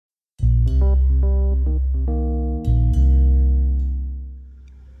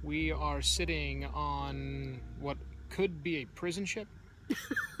We are sitting on what could be a prison ship.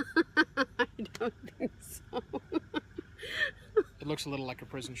 I don't think so. It looks a little like a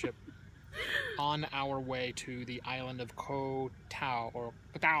prison ship. On our way to the island of Ko Tao, or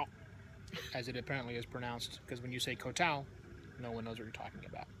Ko Tao, as it apparently is pronounced, because when you say Ko Tao, no one knows what you're talking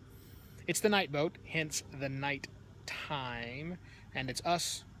about. It's the night boat, hence the night time, and it's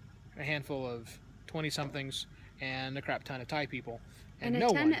us, a handful of 20-somethings, and a crap ton of Thai people. And a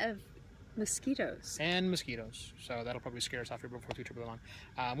ton of mosquitoes. And mosquitoes. So that'll probably scare us off here before we trip along.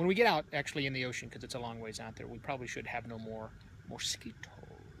 When we get out, actually, in the ocean, because it's a long ways out there, we probably should have no more mosquitoes.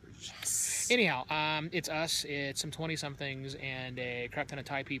 Yes. Anyhow, it's us, it's some 20-somethings, and a crap ton of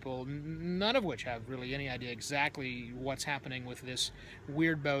Thai people, none of which have really any idea exactly what's happening with this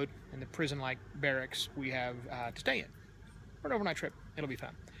weird boat and the prison-like barracks we have to stay in. For an overnight trip. It'll be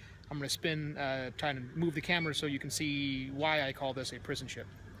fun. I'm going to spin, trying to move the camera so you can see why I call this a prison ship.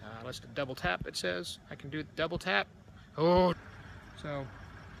 Let's double tap, it says. I can do double tap. Oh! So,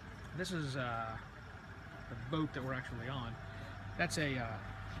 this is the boat that we're actually on. That's a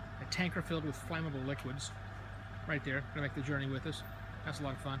tanker filled with flammable liquids. Right there. Gonna make the journey with us. That's a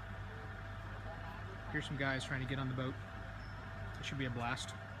lot of fun. Here's some guys trying to get on the boat. It should be a blast.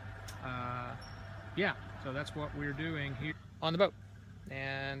 Yeah, so that's what we're doing here on the boat.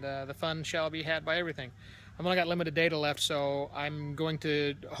 And the fun shall be had by everything. I've only got limited data left, so I'm going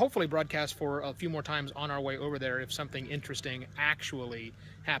to hopefully broadcast for a few more times on our way over there if something interesting actually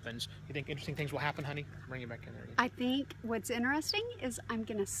happens. You think interesting things will happen, honey? Bring you back in there again. I think what's interesting is I'm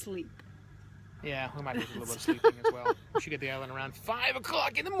going to sleep. Yeah, we might do a little bit of sleeping as well. We should get the island around 5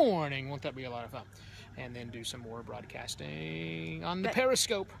 o'clock in the morning. Won't that be a lot of fun? And then do some more broadcasting on the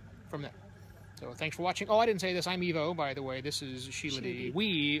Periscope from there. So thanks for watching. Oh, I didn't say this. I'm Evo, by the way. This is Sheila D.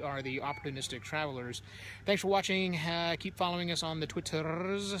 We are the Opportunistic Travelers. Thanks for watching. Keep following us on the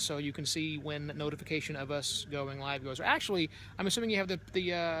Twitters so you can see when notification of us going live goes. Actually, I'm assuming you have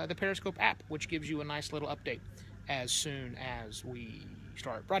the Periscope app, which gives you a nice little update as soon as we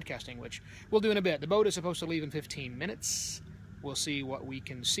start broadcasting, which we'll do in a bit. The boat is supposed to leave in 15 minutes. We'll see what we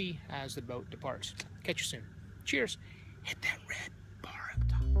can see as the boat departs. Catch you soon. Cheers. Hit that red